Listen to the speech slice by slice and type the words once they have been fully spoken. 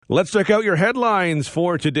Let's check out your headlines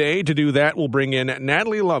for today. To do that, we'll bring in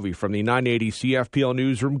Natalie Lovie from the 980 CFPL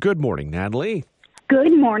newsroom. Good morning, Natalie.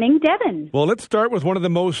 Good morning, Devon. Well, let's start with one of the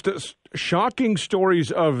most shocking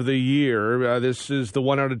stories of the year. This is the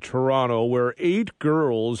one out of Toronto where 8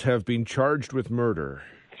 girls have been charged with murder.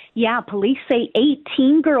 Yeah, police say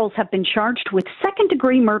 18 girls have been charged with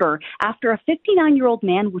second-degree murder after a 59-year-old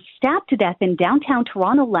man was stabbed to death in downtown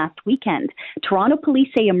Toronto last weekend. Toronto police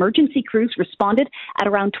say emergency crews responded at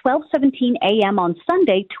around 12:17 a.m. on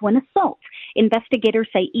Sunday to an assault. Investigators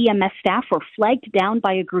say EMS staff were flagged down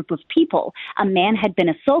by a group of people. A man had been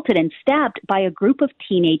assaulted and stabbed by a group of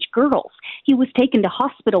teenage girls. He was taken to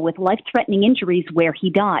hospital with life-threatening injuries where he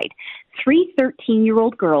died. 3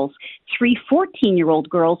 13-year-old girls, 3 14-year-old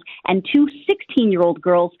girls, and 2 16-year-old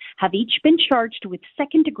girls have each been charged with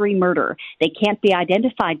second-degree murder. They can't be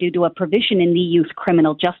identified due to a provision in the Youth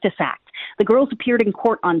Criminal Justice Act. The girls appeared in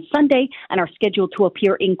court on Sunday and are scheduled to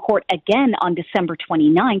appear in court again on December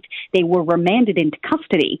 29th. They were remanded into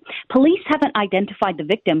custody. Police haven't identified the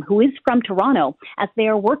victim, who is from Toronto, as they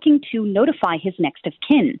are working to notify his next of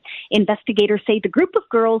kin. Investigators say the group of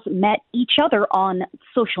girls met each other on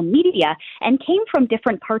social media and came from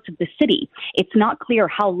different parts of the city. It's not clear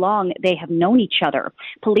how long they have known each other.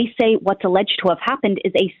 Police say what's alleged to have happened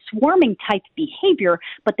is a swarming-type behavior,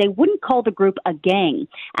 but they wouldn't call the group a gang.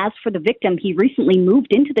 As for the victim, he recently moved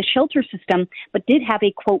into the shelter system, but did have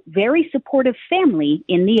a, quote, very supportive family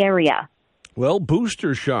in the area. Well,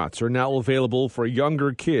 booster shots are now available for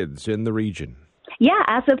younger kids in the region. Yeah,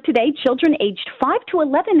 as of today, children aged 5 to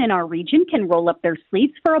 11 in our region can roll up their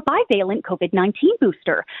sleeves for a bivalent COVID-19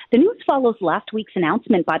 booster. The news follows last week's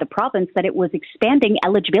announcement by the province that it was expanding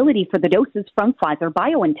eligibility for the doses from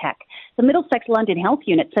Pfizer-BioNTech. The Middlesex London Health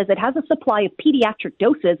Unit says it has a supply of pediatric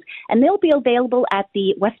doses, and they'll be available at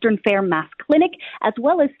the Western Fair Mass Clinic, as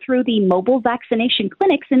well as through the mobile vaccination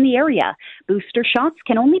clinics in the area. Booster shots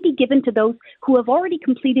can only be given to those who have already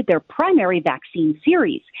completed their primary vaccine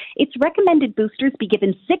series. It's recommended boosters be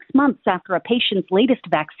given 6 months after a patient's latest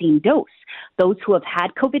vaccine dose. Those who have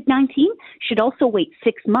had COVID-19 should also wait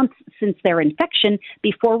 6 months since their infection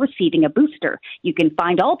before receiving a booster. You can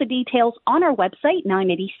find all the details on our website,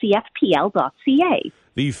 980cfpl.ca.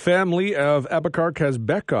 The family of Abakar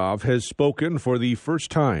Kazbekov has spoken for the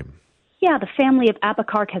first time. Yeah, the family of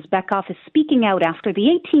Abakar Kazbekov is speaking out after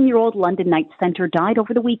the 18-year-old London night center died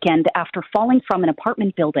over the weekend after falling from an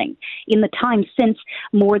apartment building. In the time since,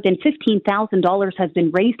 more than $15,000 has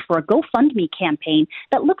been raised for a GoFundMe campaign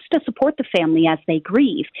that looks to support the family as they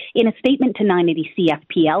grieve. In a statement to 980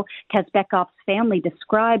 CFPL, Kazbekov's family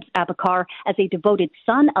describes Abakar as a devoted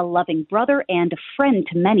son, a loving brother, and a friend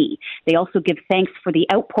to many. They also give thanks for the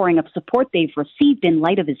outpouring of support they've received in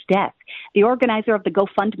light of his death. The organizer of the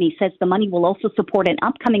GoFundMe says the money will also support an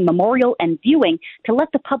upcoming memorial and viewing to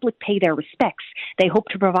let the public pay their respects. They hope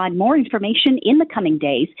to provide more information in the coming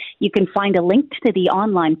days. You can find a link to the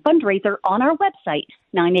online fundraiser on our website,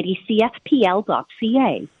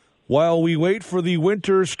 980cfpl.ca. While we wait for the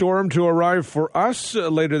winter storm to arrive for us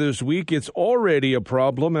later this week, it's already a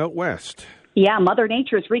problem out west. Yeah, Mother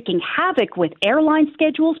Nature is wreaking havoc with airline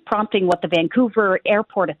schedules, prompting what the Vancouver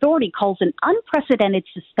Airport Authority calls an unprecedented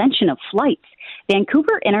suspension of flights.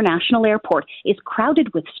 Vancouver International Airport is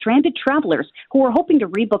crowded with stranded travelers who are hoping to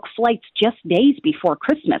rebook flights just days before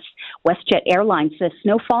Christmas. WestJet Airlines says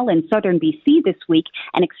snowfall in southern BC this week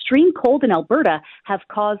and extreme cold in Alberta have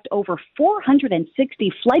caused over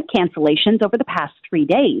 460 flight cancellations over the past 3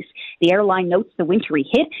 days. The airline notes the wintry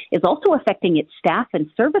hit is also affecting its staff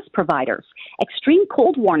and service providers. Extreme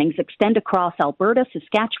cold warnings extend across Alberta,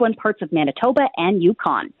 Saskatchewan, parts of Manitoba, and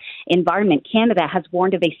Yukon. Environment Canada has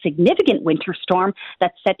warned of a significant winter storm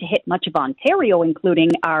that's set to hit much of Ontario, including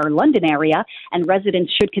our London area, and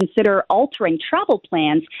residents should consider altering travel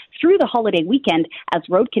plans through the holiday weekend as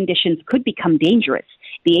road conditions could become dangerous.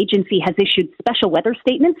 The agency has issued special weather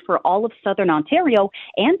statements for all of southern Ontario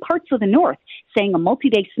and parts of the north, saying a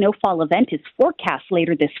multi-day snowfall event is forecast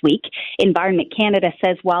later this week. Environment Canada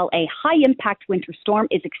says while a high-impact winter storm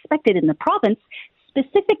is expected in the province,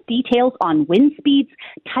 specific details on wind speeds,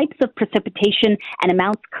 types of precipitation, and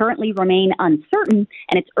amounts currently remain uncertain,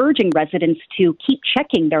 and it's urging residents to keep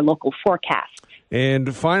checking their local forecasts.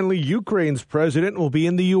 And finally, Ukraine's president will be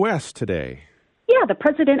in the U.S. today. Yeah, the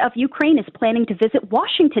president of Ukraine is planning to visit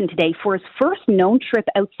Washington today for his first known trip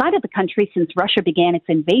outside of the country since Russia began its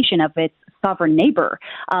invasion of its sovereign neighbor.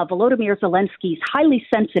 Volodymyr Zelensky's highly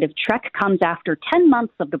sensitive trek comes after 10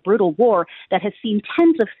 months of the brutal war that has seen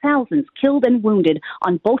tens of thousands killed and wounded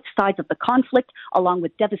on both sides of the conflict, along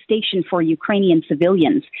with devastation for Ukrainian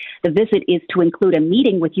civilians. The visit is to include a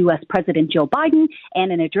meeting with U.S. President Joe Biden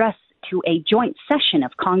and an address to a joint session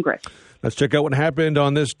of Congress. Let's check out what happened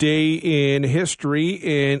on this day in history.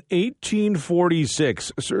 In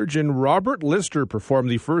 1846, Surgeon Robert Lister performed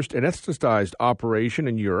the first anesthetized operation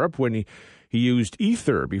in Europe when he used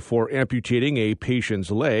ether before amputating a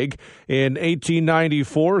patient's leg. In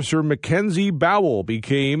 1894, Sir Mackenzie Bowell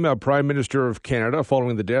became Prime Minister of Canada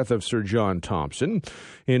following the death of Sir John Thompson.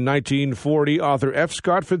 In 1940, author F.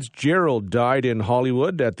 Scott Fitzgerald died in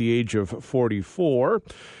Hollywood at the age of 44.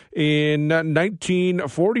 In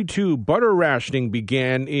 1942, butter rationing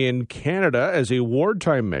began in Canada as a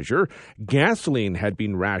wartime measure. Gasoline had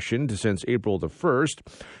been rationed since April the 1st.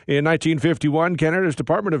 In 1951, Canada's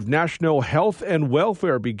Department of National Health and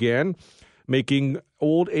Welfare began making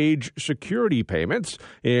old age security payments.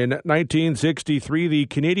 In 1963, the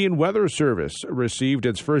Canadian Weather Service received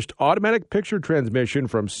its first automatic picture transmission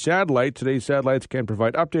from satellite. Today, satellites can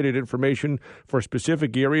provide updated information for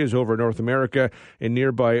specific areas over North America and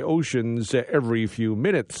nearby oceans every few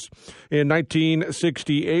minutes. In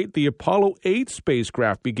 1968, the Apollo 8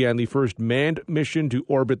 spacecraft began the first manned mission to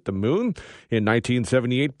orbit the moon. In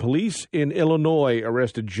 1978, police in Illinois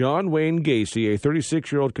arrested John Wayne Gacy, a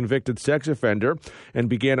 36-year-old convicted sex offender, and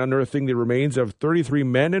began unearthing the remains of 33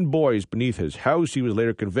 men and boys beneath his house. He was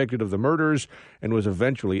later convicted of the murders and was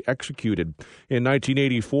eventually executed. In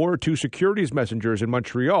 1984, two securities messengers in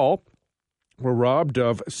Montreal were robbed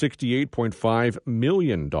of $68.5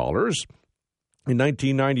 million. In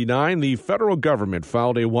 1999, the federal government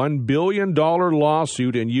filed a $1 billion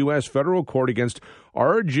lawsuit in U.S. federal court against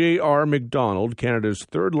RJR McDonald, Canada's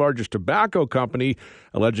third largest tobacco company,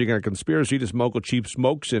 alleging a conspiracy to smuggle cheap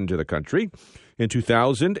smokes into the country. In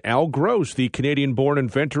 2000, Al Gross, the Canadian-born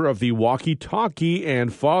inventor of the walkie-talkie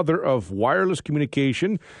and father of wireless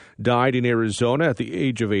communication, died in Arizona at the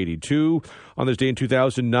age of 82. On this day in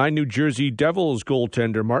 2009, New Jersey Devils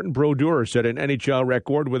goaltender Martin Brodeur set an NHL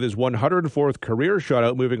record with his 104th career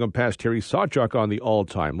shutout, moving him past Terry Sawchuk on the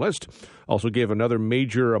all-time list. Also gave another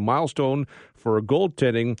major milestone for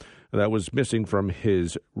goaltending that was missing from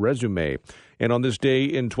his resume. And on this day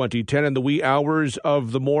in 2010, in the wee hours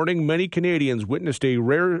of the morning, many Canadians witnessed a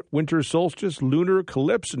rare winter solstice lunar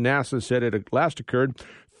eclipse. NASA said it last occurred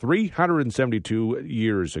 372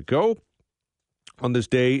 years ago. On this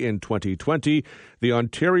day in 2020, the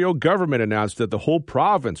Ontario government announced that the whole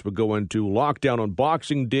province would go into lockdown on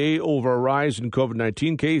Boxing Day over a rise in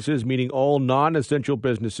COVID-19 cases, meaning all non-essential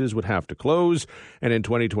businesses would have to close. And in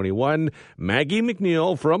 2021, Maggie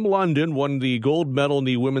McNeil from London won the gold medal in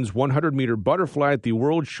the women's 100-meter butterfly at the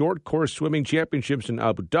World Short Course Swimming Championships in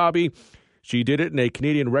Abu Dhabi. She did it in a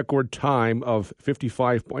Canadian record time of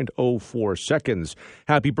 55.04 seconds.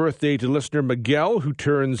 Happy birthday to listener Miguel, who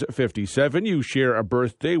turns 57. You share a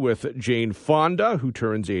birthday with Jane Fonda, who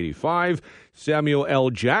turns 85. Samuel L.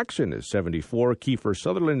 Jackson is 74. Kiefer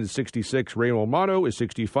Sutherland is 66. Ray Romano is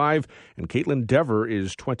 65. And Caitlin Dever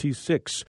is 26.